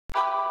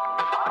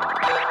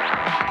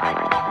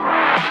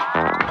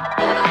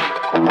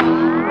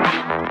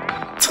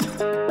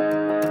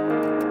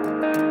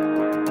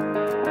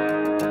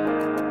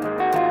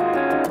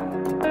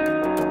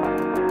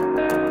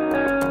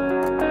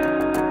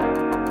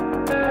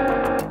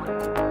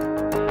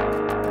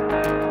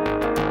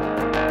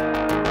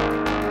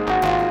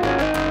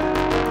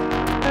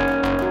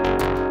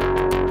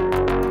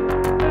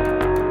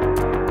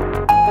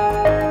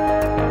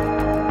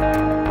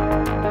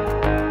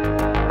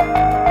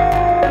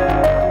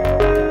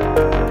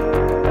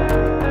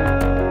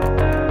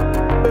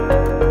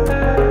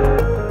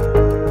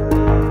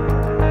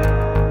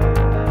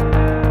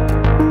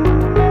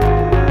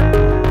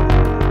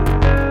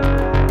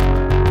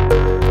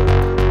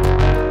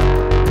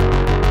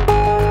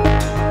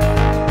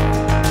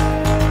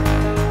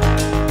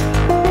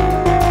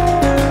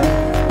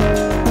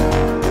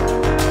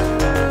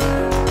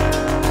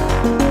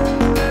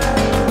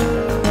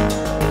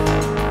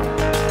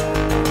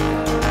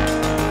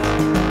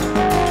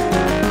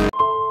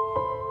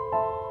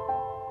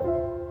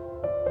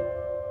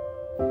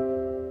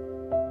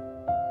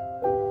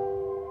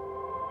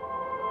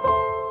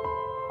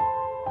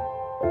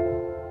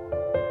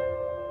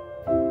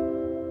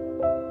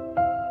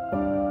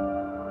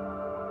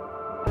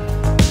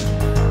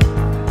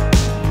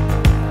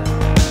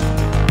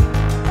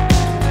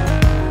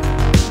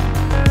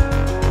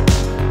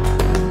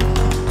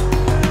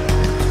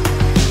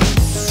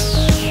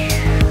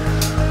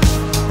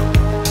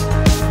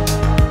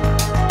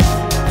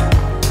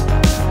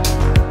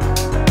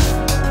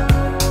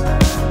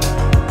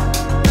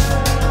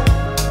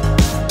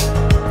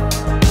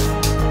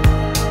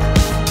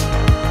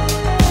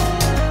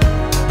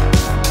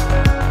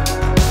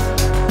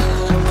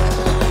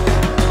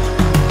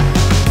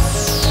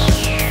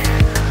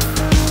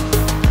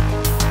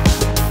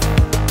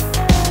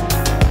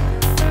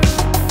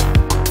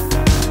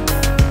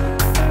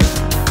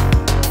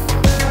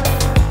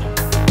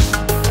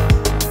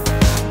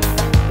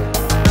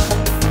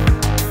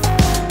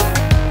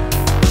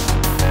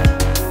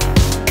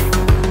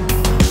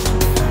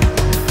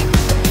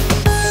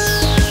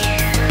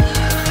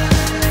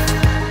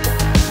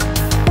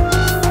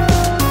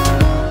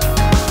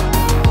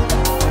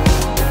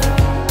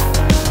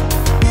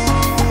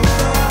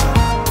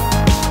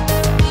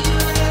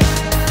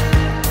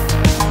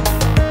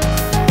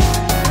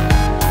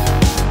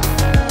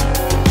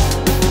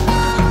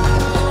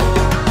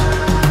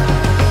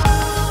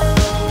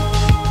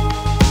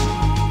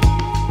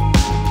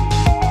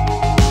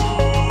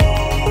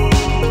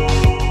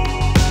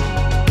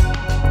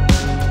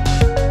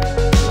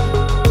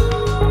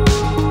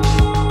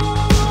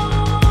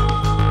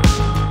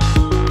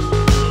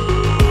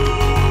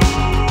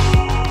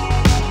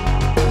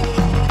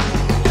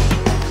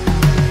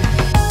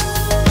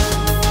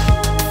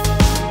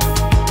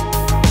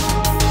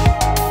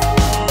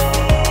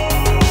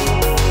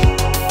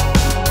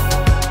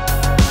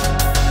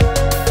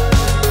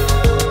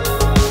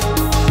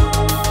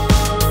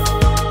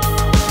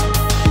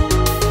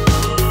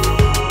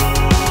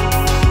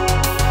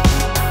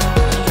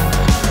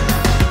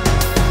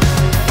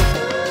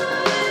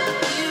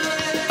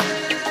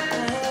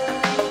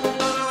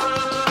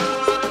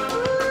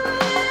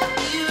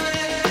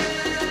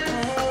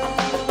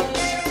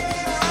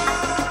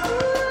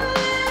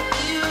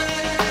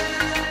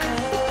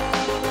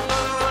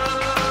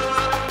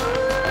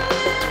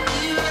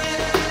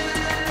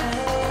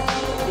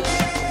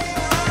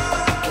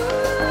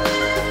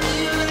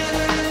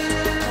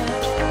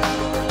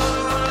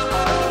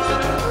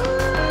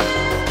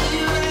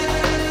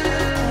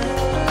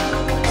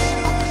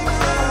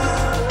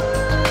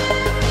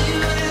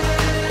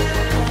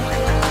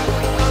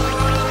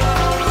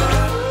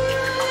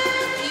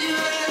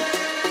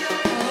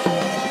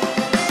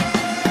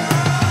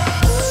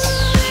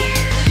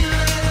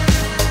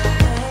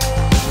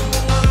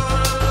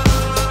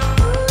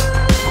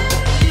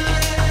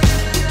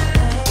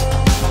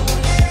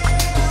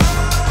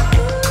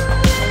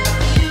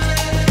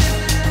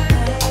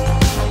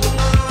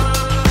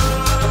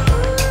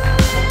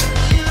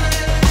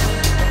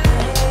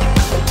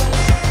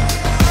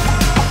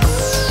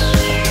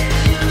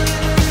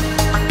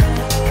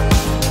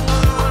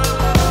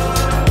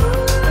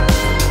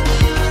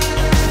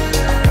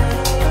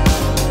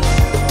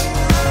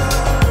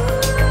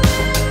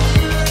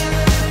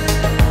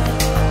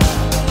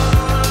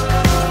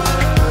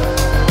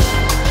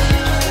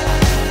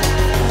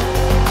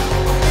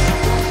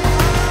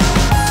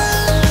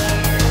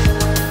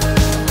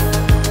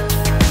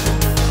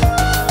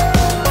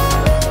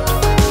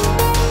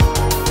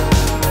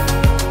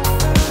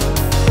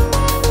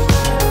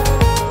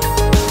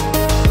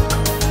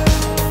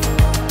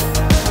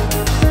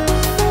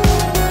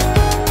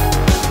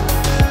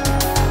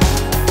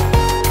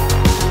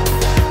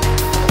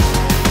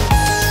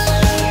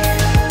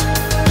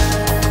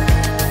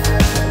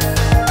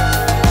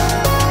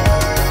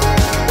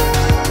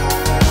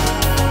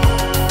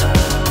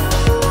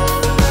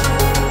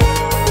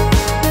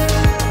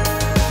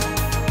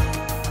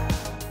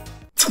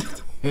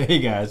Hey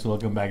guys,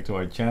 welcome back to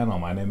our channel.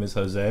 My name is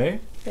Jose.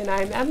 And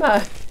I'm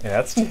Emma. And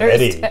that's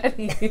Teddy.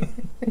 Teddy.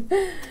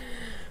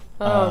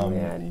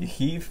 Man.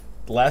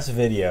 Last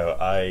video,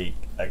 I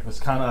was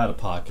kind of out of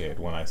pocket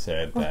when I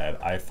said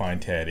that I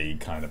find Teddy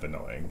kind of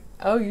annoying.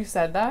 Oh, you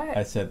said that?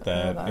 I said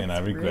that, and I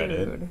regret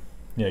it.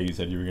 Yeah, you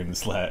said you were going to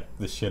slap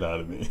the shit out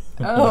of me.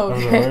 Oh,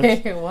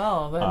 okay.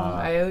 Well, then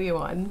I owe you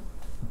one.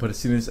 But as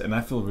soon as, and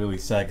I feel really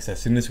sad because as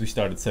soon as we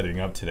started setting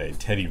up today,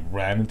 Teddy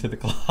ran into the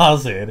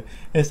closet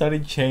and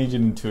started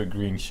changing into a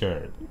green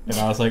shirt. And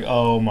I was like,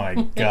 oh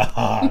my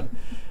God.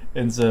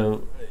 And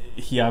so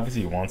he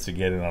obviously wants to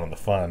get in on the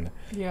fun.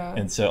 Yeah.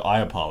 And so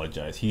I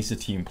apologize. He's a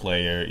team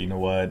player. You know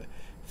what?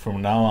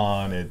 From now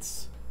on,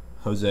 it's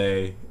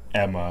Jose,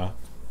 Emma,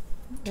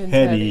 and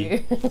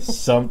Teddy,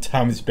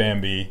 sometimes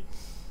Bambi.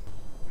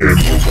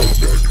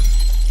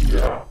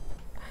 Yeah.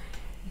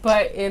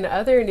 But in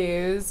other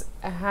news,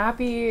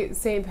 happy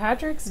St.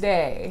 Patrick's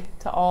Day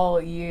to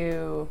all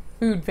you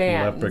food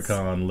fans.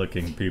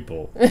 Leprechaun-looking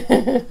people.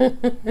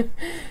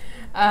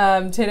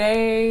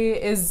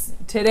 Today is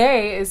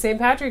St.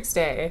 Patrick's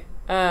Day.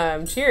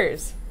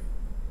 Cheers.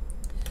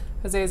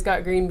 Jose's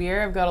got green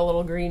beer. I've got a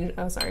little green.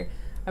 Oh, sorry.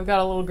 I've got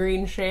a little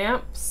green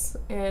champs,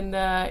 and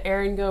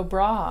Aaron go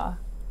bra.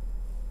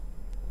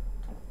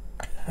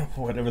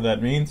 Whatever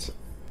that means.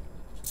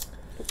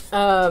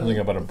 Something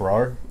about a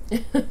bra.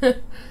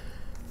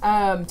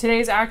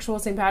 Today's actual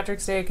St.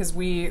 Patrick's Day because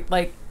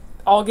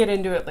I'll get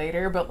into it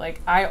later, but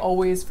I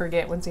always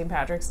forget when St.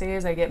 Patrick's Day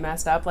is. I get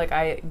messed up.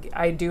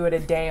 I do it a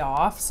day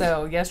off.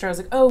 So yesterday I was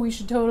like, oh, we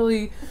should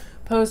totally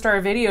post our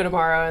video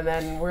tomorrow, and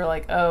then we're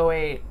like, oh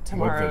wait,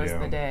 tomorrow is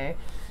the day.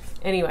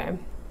 Anyway,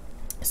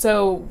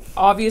 so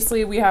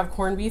obviously we have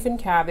corned beef and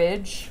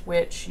cabbage,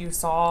 which you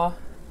saw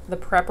the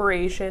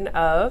preparation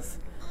of.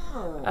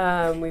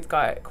 We've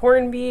got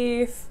corned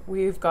beef,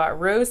 we've got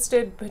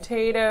roasted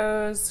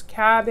potatoes,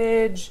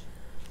 cabbage,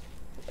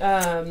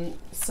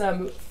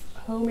 some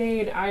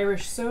homemade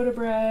Irish soda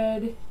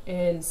bread,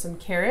 and some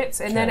carrots.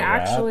 And then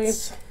actually,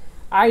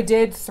 I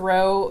did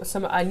throw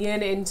some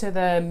onion into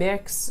the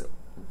mix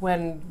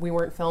when we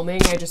weren't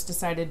filming. I just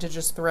decided to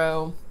just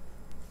throw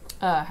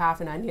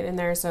half an onion in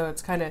there, so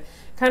it's kind of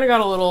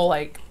got a little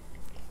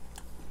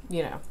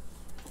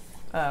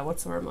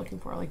what's the word I'm looking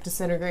for?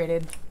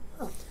 Disintegrated.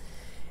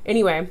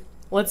 Anyway,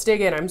 let's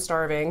dig in. I'm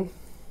starving.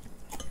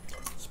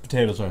 These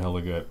potatoes are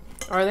hella good.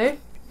 Are they?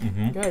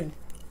 Mm-hmm. Good.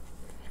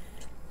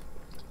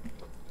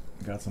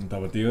 Got some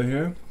tapatio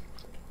here.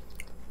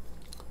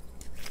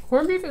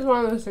 Corned beef is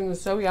one of those things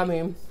that's so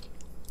yummy.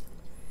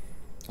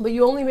 But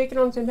you only make it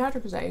on St.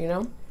 Patrick's Day, you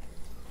know?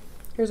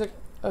 Here's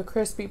a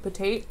crispy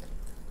potato.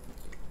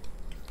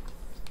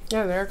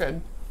 Yeah, they're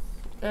good.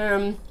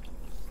 And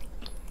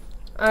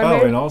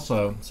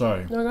also,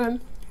 sorry. No, go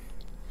ahead.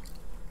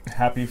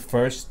 Happy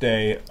first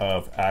day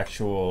of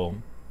actual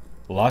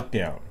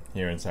lockdown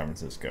here in San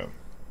Francisco.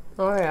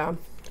 Oh yeah.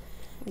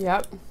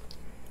 Yep.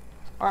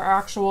 Our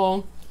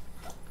actual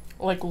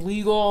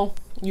legal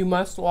you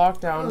must lock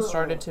down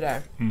started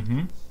today.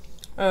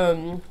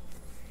 Mm-hmm.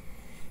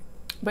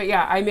 But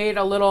yeah, I made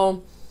a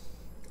little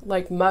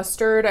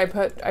mustard. I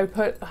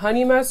put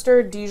honey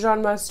mustard,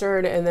 Dijon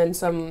mustard, and then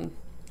some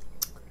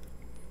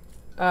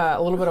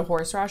a little bit of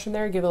horseradish in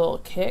there, give it a little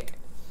kick.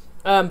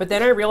 But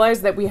then I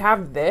realized that we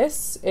have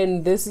this,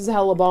 and this is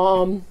hella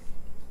bomb.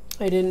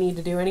 I didn't need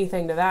to do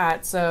anything to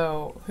that,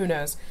 so who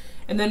knows.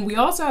 And then we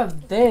also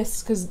have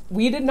this, because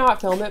we did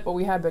not film it, but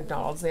we had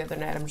McDonald's the other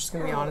night. I'm just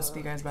going to be honest with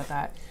you guys about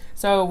that.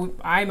 So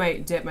I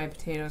might dip my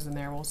potatoes in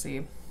there. We'll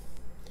see.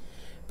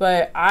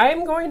 But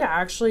I'm going to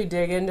actually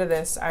dig into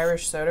this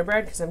Irish soda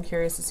bread, because I'm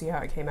curious to see how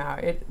it came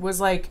out. It was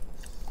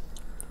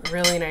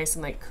really nice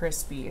and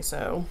crispy,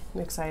 so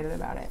I'm excited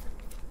about it.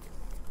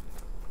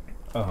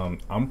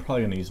 I'm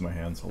probably gonna use my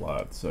hands a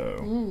lot,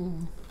 so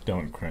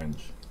don't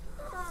cringe.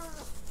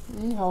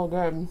 How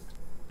good.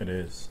 It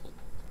is.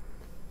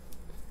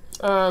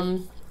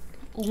 You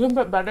can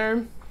put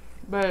butter,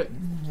 but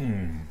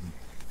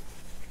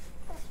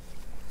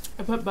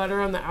I put butter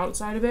on the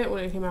outside of it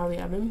when it came out of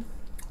the oven.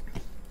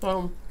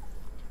 So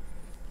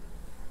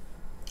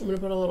I'm gonna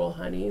put a little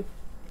honey,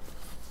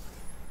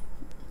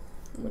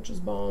 which is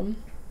bomb.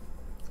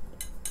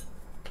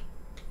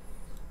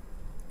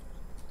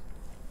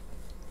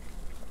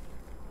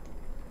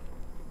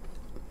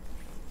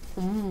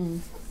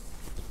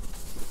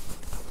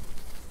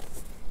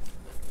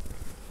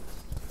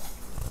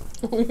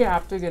 We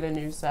have to get a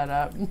new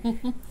setup.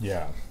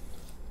 Yeah.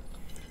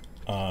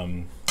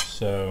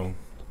 So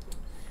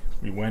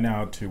we went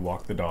out to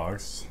walk the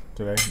dogs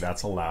today.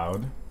 That's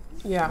allowed.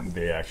 Yeah.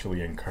 They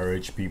actually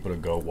encourage people to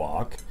go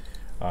walk.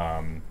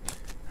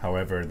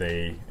 However,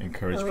 they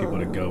encourage people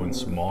to go in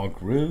small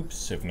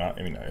groups, if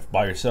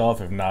by yourself,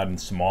 if not in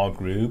small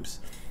groups,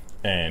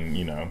 and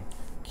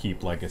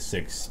keep a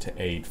 6 to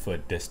 8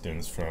 foot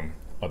distance from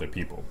other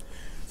people.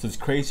 So it's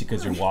crazy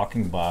because you're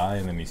walking by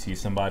and then you see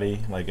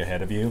somebody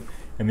ahead of you,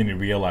 and then you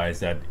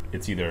realize that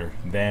it's either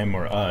them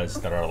or us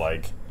that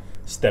are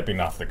stepping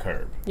off the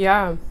curb.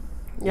 Yeah.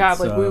 Yeah,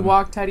 we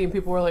walked Teddy and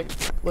people were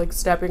like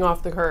stepping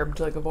off the curb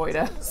to avoid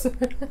us.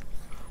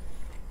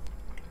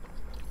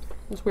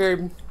 It's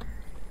weird.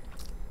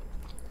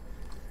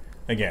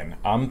 Again,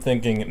 I'm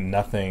thinking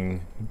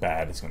nothing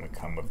bad is going to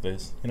come of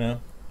this, you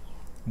know?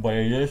 But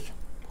it is,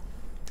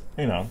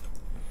 you know,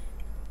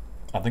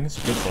 I think it's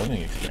a good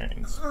learning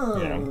experience,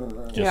 you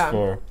know? Just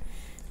for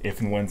if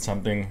and when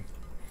something,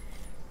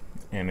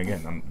 and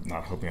again, I'm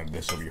not hoping that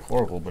this will be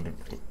horrible, but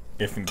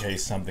if in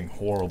case something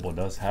horrible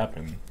does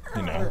happen,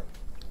 you know,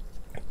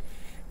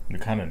 you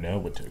kind of know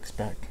what to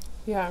expect.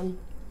 Yeah.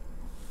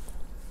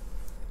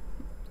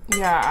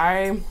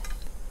 Yeah,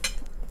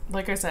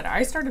 like I said,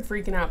 I started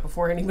freaking out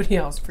before anybody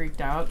else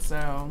freaked out,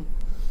 so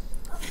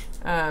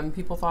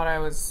people thought I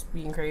was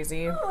being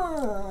crazy.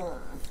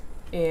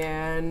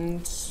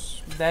 And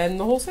then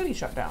the whole city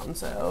shut down,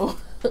 so.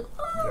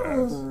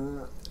 Yes.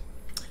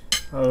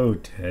 Oh,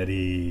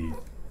 Teddy.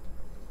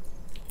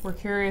 We're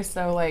curious,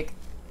 though, like,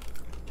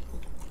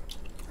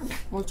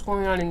 what's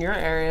going on in your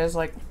areas,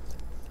 like,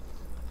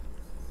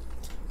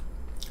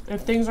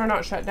 if things are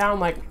not shut down,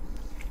 like,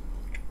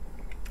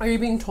 are you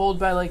being told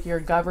by, like, your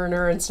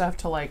governor and stuff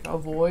to, like,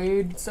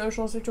 avoid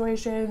social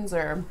situations,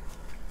 or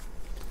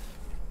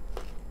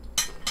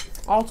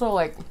also,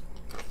 like,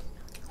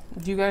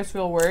 do you guys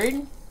feel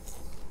worried?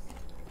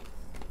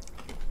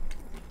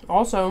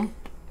 Also,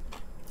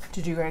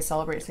 did you guys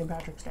celebrate St.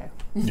 Patrick's Day?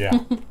 Yeah.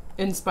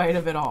 In spite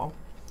of it all.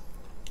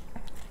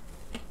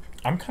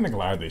 I'm kind of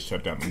glad they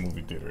shut down the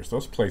movie theaters.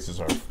 Those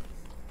places are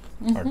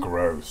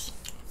gross.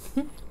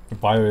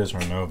 Virus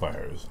or no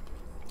virus.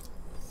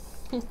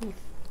 It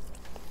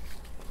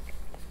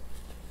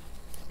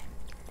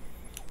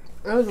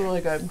was really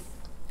good.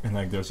 And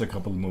like, there's a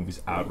couple of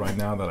movies out right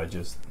now that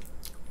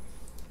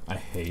I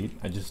hate.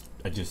 I just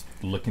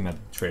looking at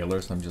the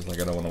trailers, I'm just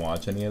like, I don't want to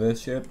watch any of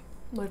this shit.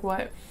 Like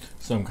what?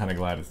 So I'm kind of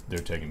glad they're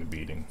taking the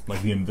beating.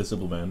 Like The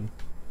Invisible Man.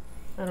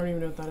 I don't even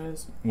know what that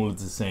is. Well,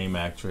 it's the same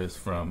actress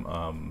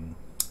from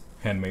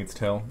Handmaid's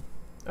Tale.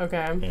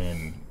 Okay.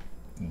 And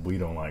we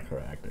don't like her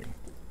acting.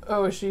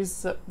 Oh,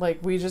 she's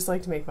like, we just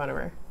like to make fun of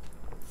her.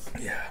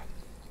 Yeah.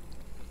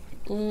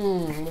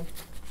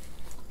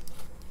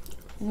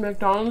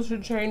 McDonald's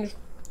should change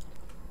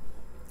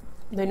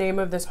the name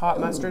of this hot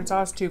mustard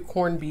sauce to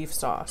corned beef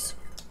sauce.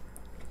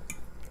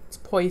 It's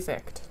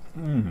perfect.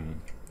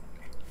 My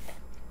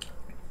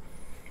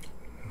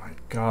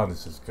God,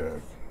 this is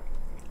good.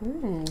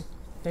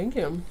 Thank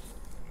you.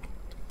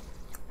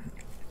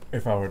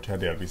 If I were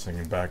Teddy, I'd be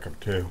singing backup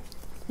too.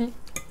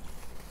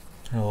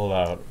 Hell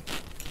loud.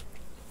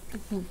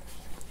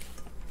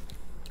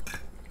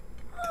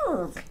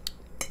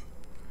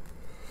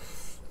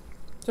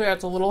 So yeah,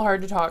 it's a little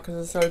hard to talk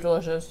because it's so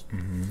delicious.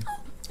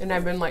 And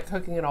I've been like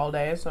cooking it all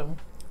day, so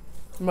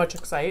much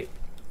excite.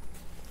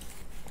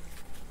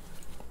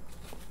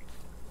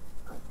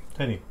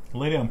 Teddy,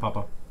 lay down,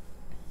 Papa.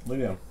 Lay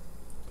down,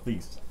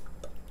 please.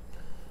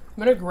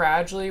 I'm gonna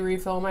gradually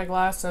refill my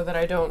glass so that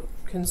I don't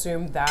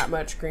consume that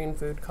much green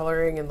food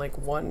coloring in like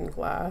one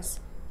glass.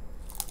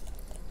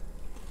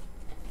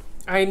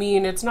 I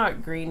mean, it's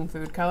not green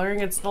food coloring,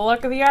 it's the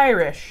luck of the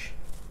Irish.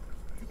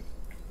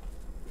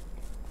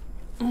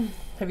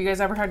 Have you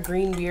guys ever had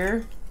green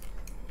beer?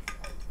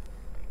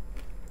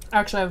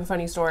 Actually, I have a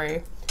funny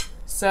story.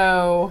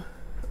 So,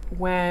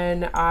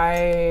 when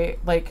I,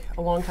 like,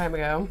 a long time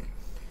ago,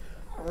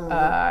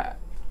 I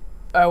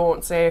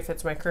won't say if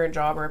it's my current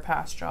job or a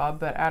past job,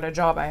 but at a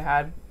job I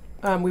had,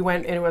 we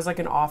went, and it was like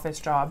an office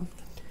job.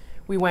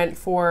 We went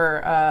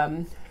for,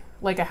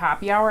 like, a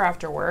happy hour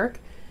after work,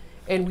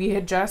 and we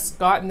had just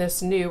gotten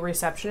this new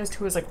receptionist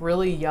who was, like,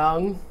 really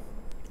young.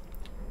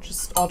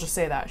 I'll just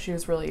say that. She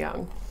was really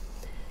young.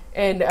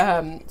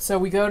 And so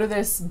we go to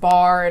this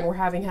bar and we're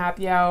having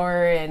happy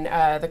hour,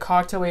 and the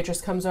cocktail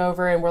waitress comes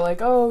over and we're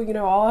like, oh, you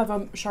know, I'll have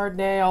a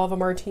Chardonnay, I'll have a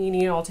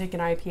martini, I'll take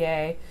an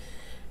IPA.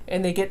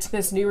 And they get to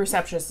this new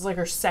receptionist. It's like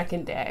her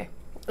second day.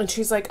 And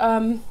she's like,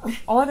 I'll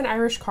have an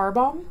Irish car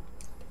bomb.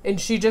 And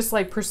she just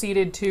like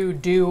proceeded to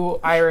do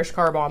Irish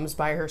car bombs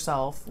by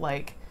herself,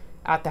 like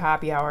at the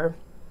happy hour.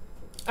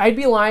 I'd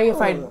be lying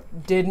if I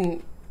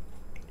didn't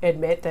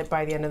admit that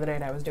by the end of the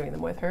night I was doing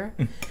them with her.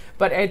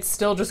 But it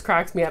still just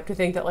cracks me up to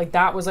think that like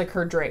that was like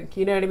her drink.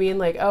 You know what I mean?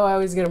 Like, oh, I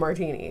was gonna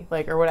martini,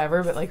 like, or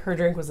whatever, but like her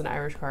drink was an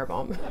Irish car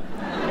bomb.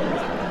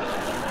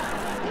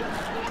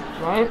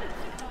 Right?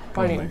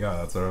 Funny. Oh my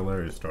God, that's a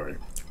hilarious story.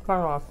 Fuck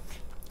off.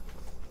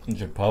 You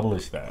should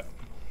publish that.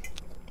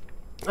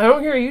 I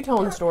don't hear you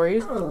telling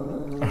stories.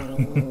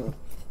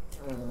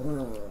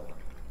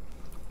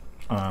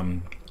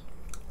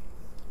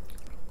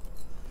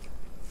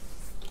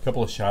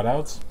 Couple of shout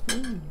outs.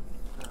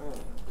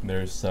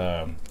 There's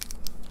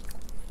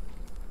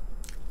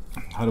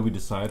how do we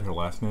decide her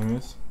last name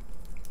is?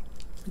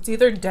 It's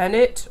either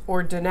Dennett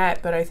or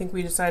Danette, but I think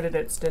we decided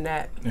it's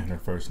Danette. And her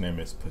first name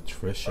is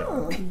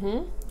Patricia.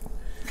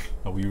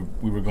 We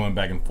were going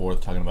back and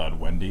forth talking about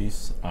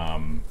Wendy's.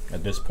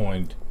 At this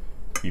point,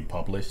 we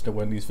published a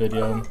Wendy's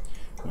video.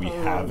 We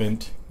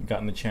haven't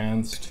gotten the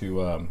chance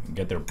to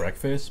get their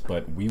breakfast,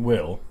 but we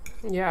will.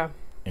 Yeah.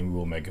 And we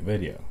will make a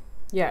video.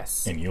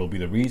 Yes. And you'll be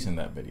the reason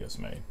that video's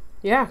made.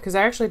 Yeah, because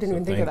I actually didn't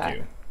even think of that.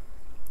 Thank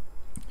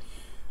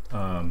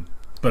you.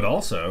 But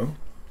also,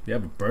 You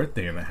have a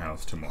birthday in the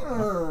house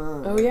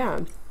tomorrow. Oh,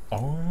 yeah.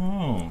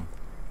 Oh.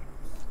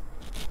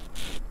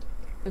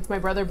 It's my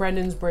brother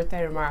Brendan's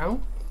birthday tomorrow.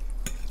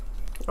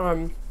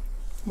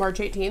 March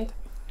 18th.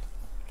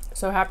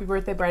 So happy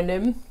birthday,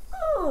 Brendan.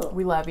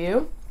 We love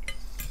you.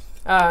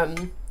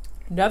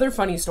 Another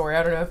funny story.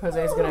 I don't know if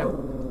Jose's going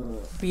to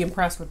be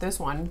impressed with this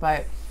one,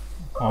 but...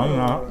 Why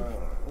not?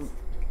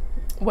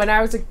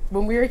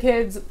 When we were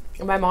kids,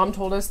 my mom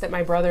told us that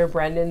my brother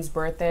Brendan's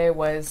birthday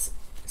was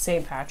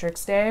St.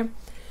 Patrick's Day,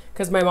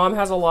 because my mom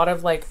has a lot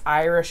of like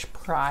Irish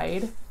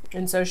pride,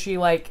 and so she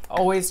like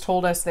always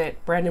told us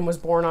that Brendan was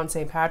born on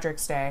St.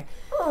 Patrick's Day.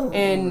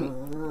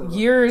 And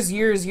years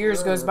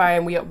goes by,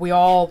 and we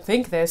all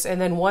think this,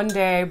 and then one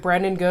day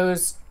Brendan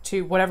goes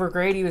to whatever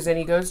grade he was in.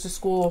 He goes to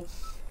school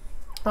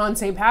on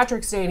St.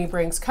 Patrick's Day, and he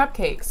brings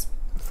cupcakes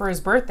for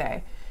his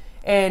birthday.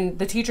 And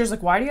the teacher's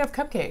like, why do you have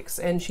cupcakes?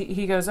 And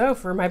he goes, oh,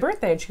 for my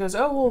birthday. And she goes,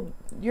 oh, well,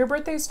 your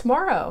birthday's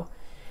tomorrow.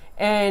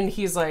 And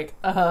he's like,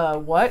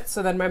 what?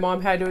 So then my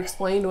mom had to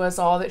explain to us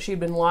all that she'd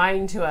been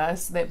lying to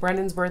us, that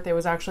Brendan's birthday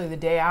was actually the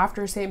day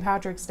after St.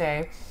 Patrick's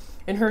Day.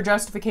 And her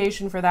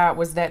justification for that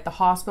was that the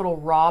hospital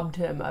robbed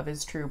him of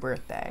his true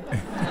birthday.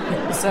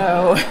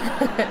 So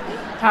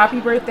happy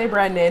birthday,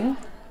 Brendan.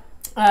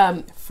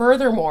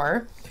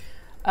 Furthermore,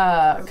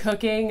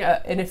 cooking,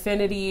 an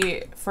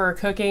affinity for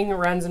cooking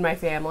runs in my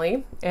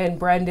family, and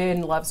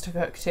Brendan loves to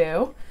cook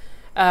too.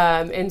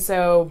 And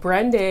so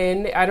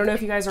Brendan, I don't know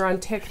if you guys are on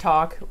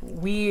TikTok.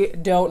 We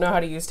don't know how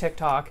to use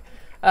TikTok,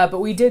 but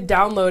we did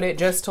download it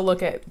just to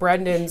look at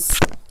Brendan's,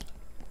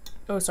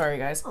 oh, sorry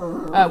guys.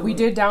 We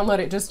did download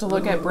it just to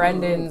look at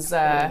Brendan's,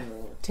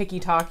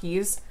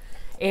 TikTokies,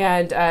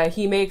 and,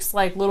 he makes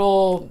like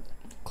little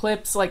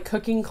clips, like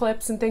cooking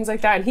clips and things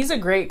like that. And he's a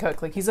great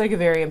cook. Like he's like a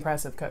very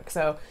impressive cook.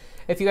 So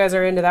if you guys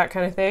are into that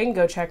kind of thing,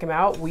 go check him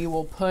out. We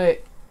will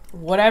put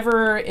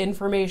whatever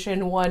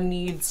information one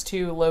needs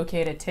to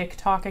locate a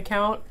TikTok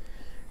account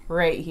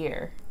right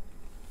here.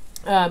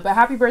 But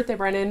happy birthday,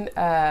 Brendan.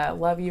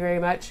 Love you very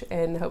much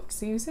and hope to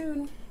see you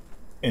soon.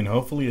 And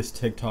hopefully his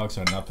TikToks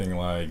are nothing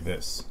like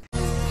this.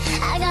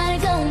 I gotta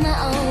go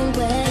my own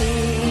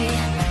way.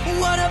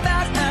 What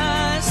about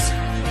us?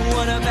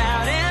 What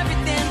about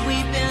everything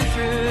we've been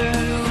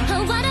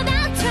through? What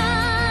about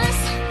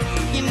trust?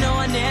 You know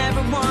I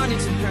never wanted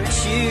to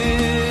hurt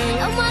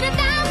you. What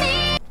about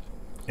me?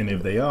 And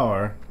if they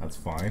are, that's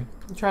fine.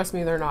 Trust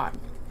me, they're not.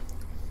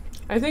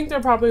 I think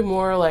they're probably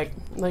more like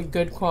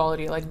good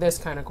quality, like this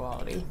kind of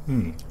quality.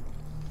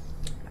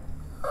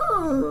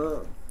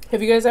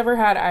 Have you guys ever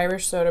had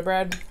Irish soda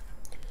bread?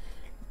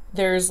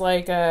 There's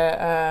like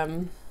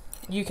a,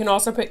 you can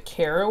also put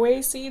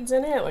caraway seeds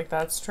in it. Like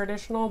that's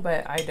traditional,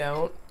 but I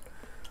don't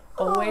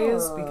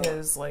always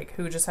because like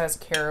who just has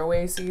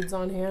caraway seeds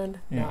on hand?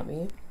 Yeah. Not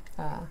me.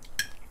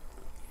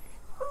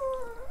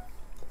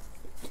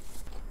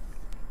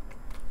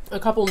 A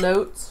couple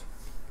notes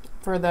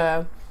for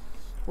the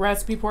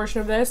recipe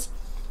portion of this.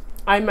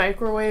 I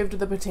microwaved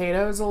the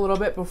potatoes a little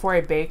bit before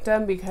I baked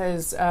them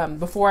because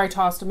before I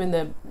tossed them in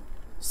the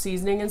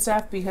seasoning and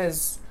stuff,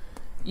 because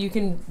you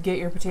can get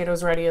your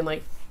potatoes ready in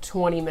like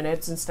 20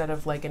 minutes instead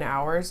of like an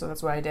hour, so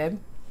that's what I did.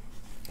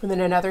 And then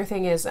another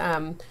thing is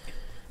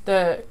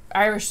the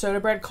Irish soda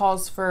bread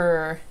calls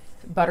for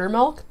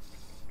buttermilk,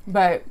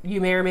 but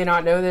you may or may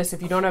not know this.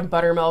 If you don't have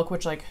buttermilk,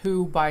 which like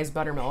who buys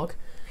buttermilk,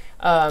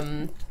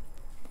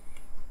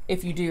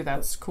 if you do,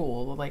 that's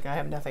cool. Like I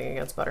have nothing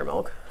against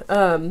buttermilk.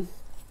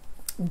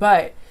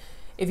 But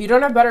if you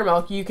don't have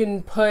buttermilk, you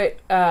can put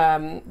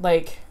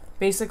like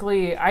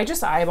basically I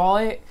just eyeball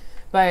it,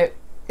 but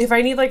if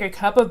I need like a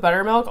cup of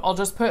buttermilk, I'll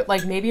just put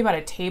like maybe about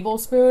a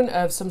tablespoon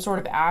of some sort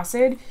of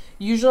acid.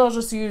 Usually I'll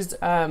just use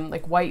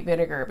like white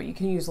vinegar, but you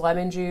can use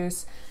lemon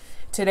juice.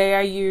 Today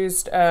I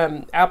used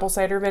apple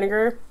cider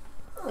vinegar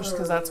just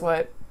because that's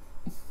what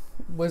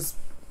was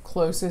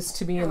closest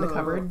to me in the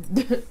cupboard.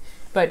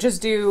 But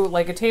just do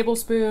like a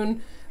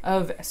tablespoon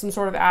of some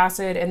sort of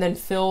acid and then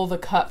fill the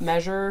cup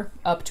measure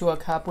up to a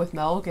cup with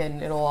milk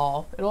and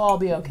it'll all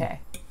be okay.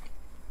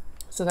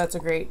 So that's a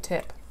great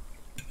tip,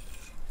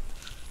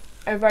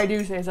 if I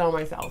do say so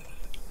myself.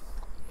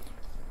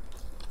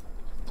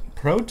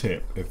 Pro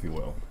tip, if you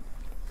will.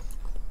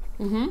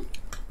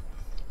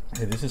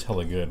 Hey, this is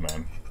hella good,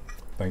 man.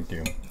 Thank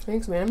you.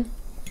 Thanks, man.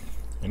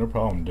 No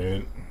problem,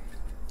 dude.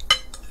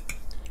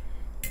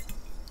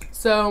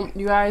 So,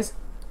 you guys,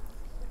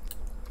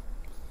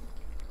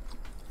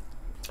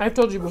 I've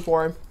told you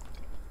before,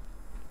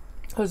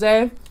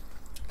 Jose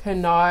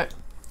cannot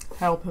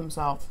help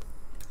himself.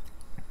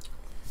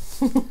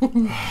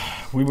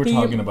 We were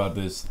talking about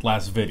this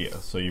last video,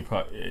 so you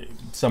probably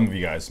some of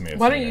you guys may have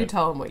Why seen don't you it.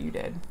 tell him what you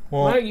did?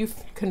 Well, Why don't you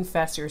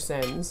confess your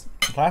sins?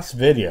 Last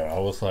video, I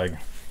was like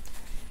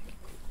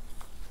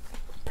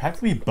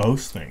practically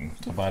boasting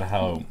about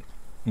how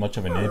much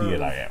of an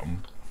idiot I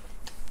am.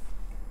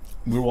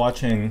 We were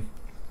watching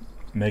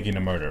Making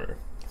a Murderer.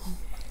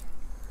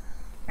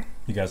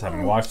 You guys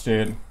haven't watched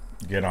it,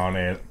 get on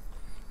it.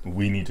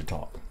 We need to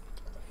talk.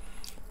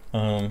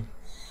 We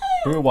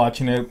were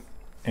watching it,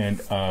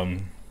 and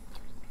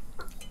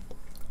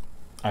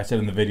I said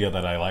in the video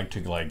that I like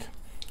to like,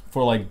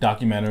 for like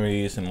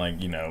documentaries and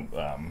like, you know,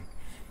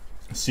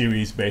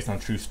 series based on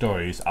true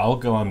stories, I'll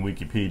go on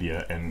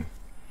Wikipedia and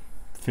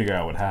figure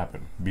out what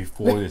happened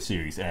before the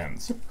series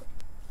ends.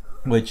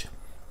 Which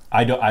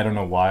I don't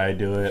know why I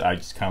do it. I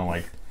just kind of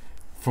like,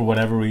 for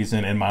whatever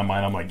reason in my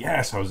mind, I'm like,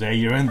 yes, Jose,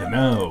 you're in the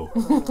know,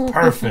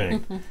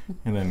 perfect.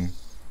 And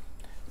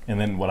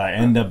then what I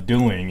end up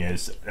doing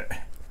is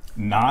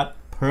not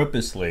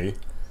purposely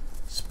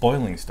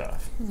spoiling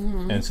stuff.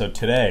 And so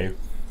today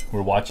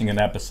we're watching an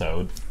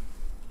episode,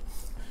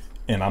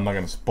 and I'm not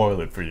gonna spoil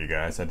it for you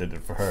guys. I did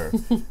it for her,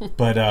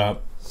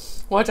 but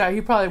watch out,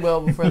 you probably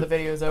will before the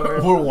video's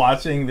over. We're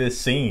watching this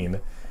scene,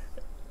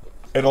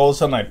 and all of a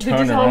sudden I turn around.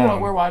 Did you tell them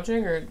what we're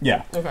watching, or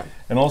yeah? Okay.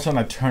 And all of a sudden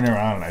I turn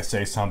around and I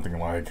say something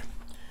like,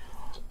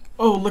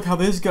 "Oh, look how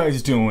this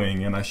guy's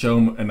doing," and I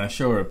show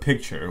her a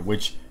picture,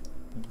 which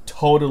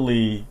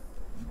totally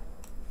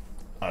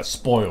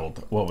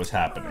spoiled what was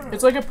happening.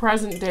 It's like a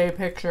present day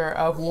picture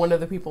of one of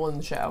the people in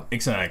the show.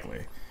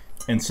 Exactly.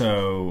 And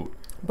so,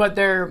 but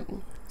their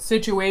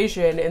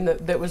situation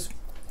that was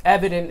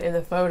evident in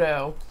the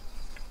photo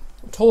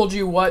told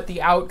you what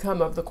the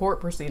outcome of the court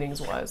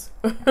proceedings was.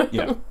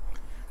 Yeah.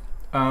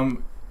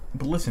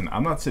 But listen,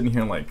 I'm not sitting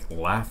here like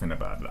laughing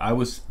about it. I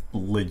was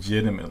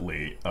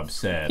legitimately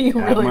upset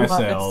at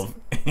myself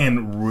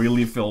and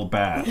really feel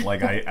bad.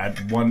 Like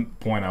at one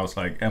point I was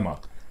like, Emma,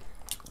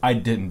 I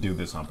didn't do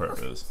this on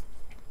purpose.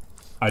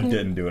 I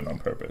didn't do it on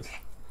purpose.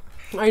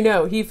 I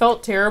know. He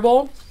felt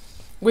terrible,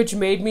 which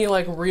made me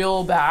like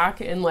reel back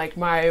in like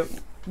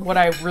what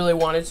I really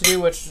wanted to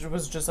do, which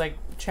was just like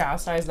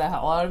chastise the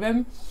hell out of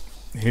him.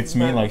 Hits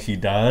me like she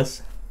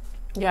does.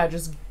 Yeah,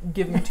 just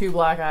give him 2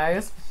 black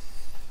eyes.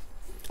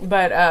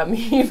 But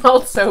he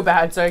felt so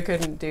bad, so I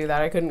couldn't do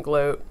that. I couldn't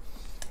gloat.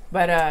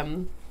 But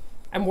I'm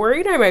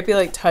worried I might be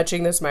like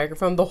touching this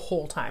microphone the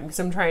whole time because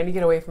I'm trying to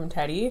get away from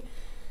Teddy.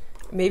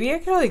 Maybe I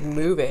could like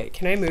move it.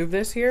 Can I move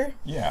this here?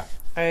 Yeah.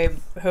 I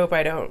hope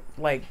I don't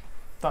like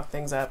fuck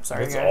things up.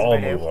 Sorry, Let's guys. all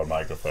move our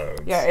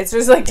microphones. Yeah, it's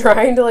just like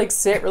trying to like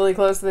sit really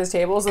close to this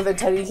table so that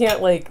Teddy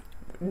can't like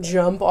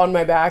jump on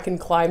my back and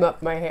climb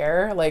up my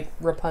hair like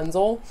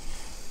Rapunzel.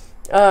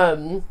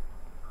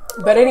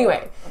 But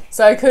anyway,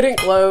 so I couldn't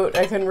gloat.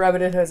 I couldn't rub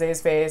it in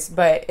Jose's face,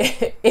 but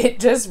it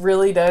just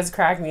really does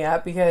crack me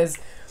up because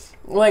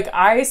like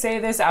I say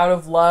this out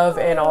of love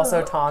and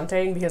also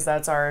taunting because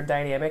that's our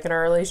dynamic in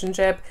our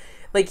relationship.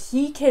 Like,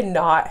 he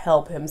cannot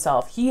help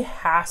himself. He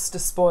has to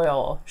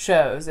spoil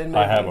shows and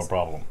movies. I have a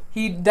problem.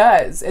 He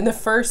does. And the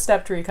first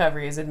step to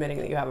recovery is admitting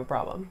that you have a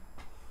problem.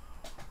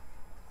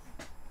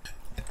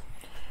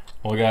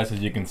 Well, guys, as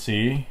you can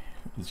see,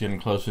 it's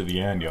getting closer to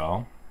the end,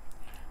 y'all.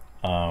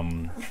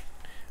 I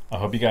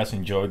hope you guys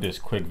enjoyed this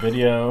quick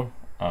video.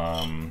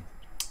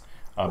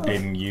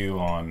 Updating you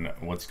on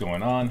what's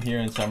going on here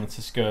in San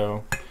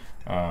Francisco,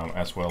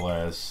 as well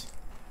as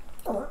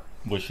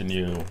wishing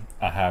you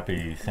a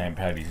happy St.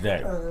 Paddy's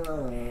Day.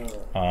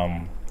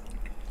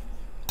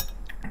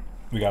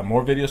 We got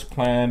more videos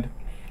planned.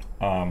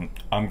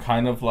 I'm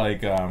kind of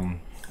like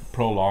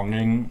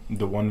prolonging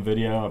the one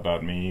video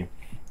about me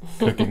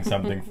cooking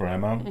something for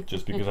Emma,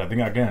 just because I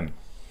think I can.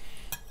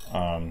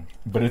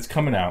 But it's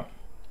coming out.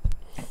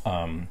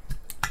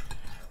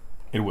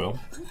 It will.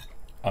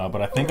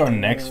 But I think our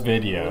next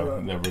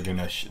video that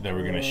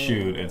we're gonna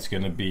shoot, it's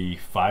gonna be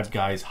Five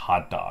Guys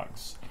hot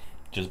dogs.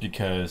 Just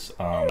because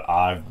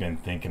I've been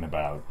thinking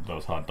about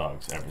those hot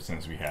dogs ever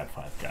since we had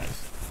Five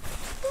Guys.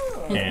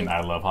 And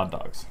I love hot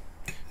dogs.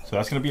 So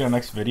that's going to be our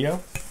next video.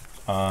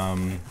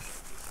 Again,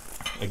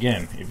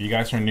 if you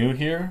guys are new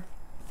here,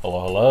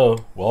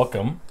 hello,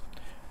 welcome.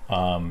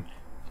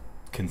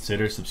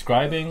 Consider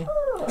subscribing,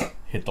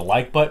 hit the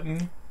like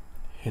button,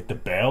 hit the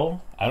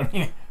bell. I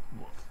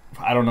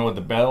don't know what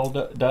the bell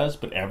does,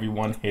 but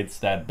everyone hits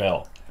that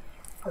bell.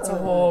 It's a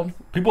whole...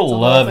 People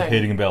love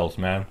hitting bells,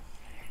 man.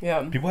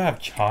 Yeah. People have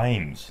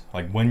chimes,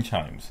 like wind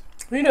chimes.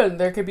 You know,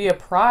 there could be a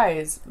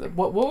prize.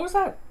 What was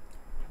that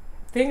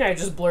thing I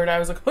just blurred out? I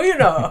was like,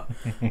 oh,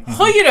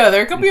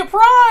 there could be a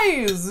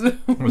prize.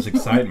 It was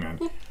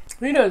excitement.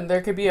 You know,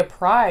 there could be a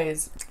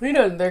prize. You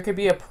know, there could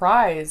be a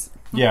prize.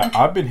 Yeah,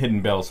 I've been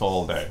hitting bells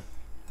all day.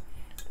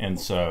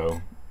 And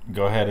so,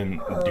 go ahead and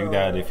do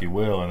that if you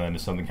will, and then if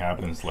something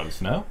happens, let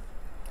us know.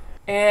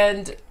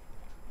 And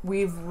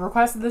we've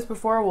requested this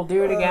before, we'll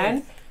do it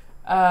again.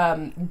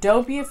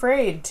 Don't be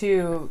afraid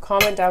to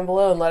comment down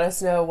below and let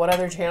us know what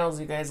other channels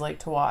you guys like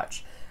to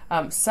watch.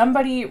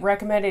 Somebody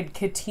recommended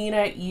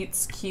Katina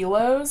Eats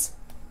Kilos.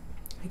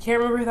 I can't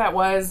remember who that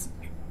was.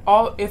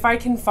 If I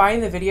can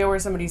find the video where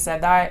somebody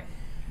said that,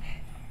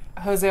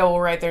 Jose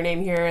will write their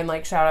name here and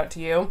like shout out to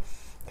you.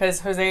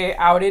 Because Jose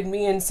outed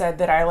me and said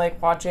that I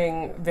like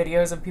watching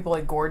videos of people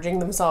like gorging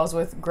themselves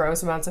with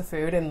gross amounts of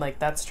food, and like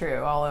that's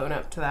true. I'll own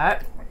up to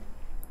that.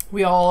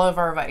 We all have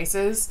our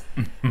vices.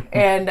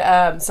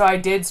 And so I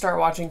did start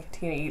watching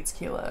Katina Eats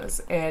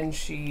Kilos, and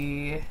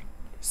she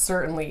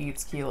certainly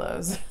eats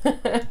kilos.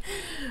 But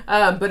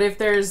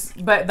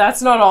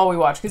that's not all we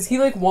watch, because he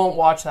like won't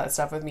watch that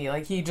stuff with me.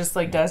 Like he just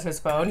like does his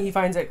phone. He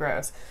finds it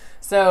gross.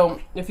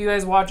 So if you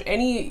guys watch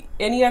any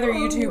other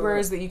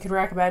YouTubers that you could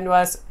recommend to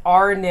us,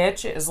 our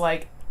niche is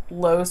like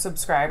low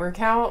subscriber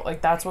count.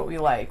 Like that's what we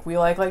like. We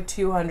like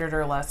 200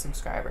 or less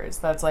subscribers.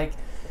 That's like,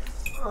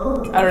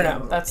 I don't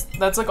know.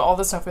 That's like all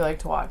the stuff we like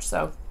to watch.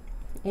 So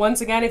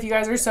once again, if you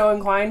guys are so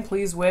inclined,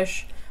 please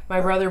wish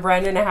my brother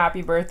Brendan a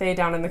happy birthday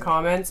down in the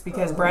comments,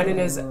 because Brendan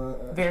is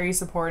very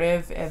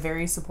supportive, a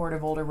very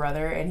supportive older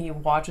brother, and he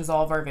watches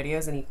all of our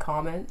videos and he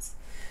comments.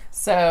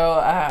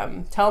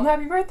 So tell him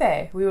happy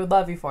birthday. We would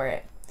love you for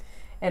it.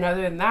 And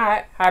other than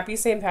that, happy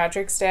St.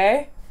 Patrick's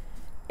Day.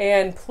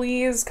 And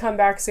please come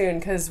back soon,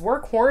 because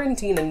we're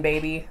quarantining,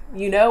 baby.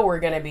 You know we're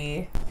going to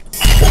be.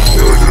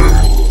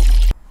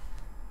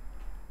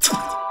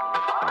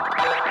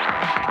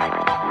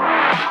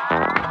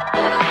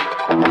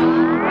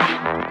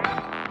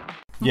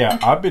 Yeah,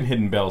 I've been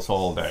hitting bells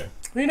all day.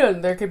 You know,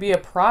 there could be a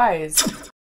prize.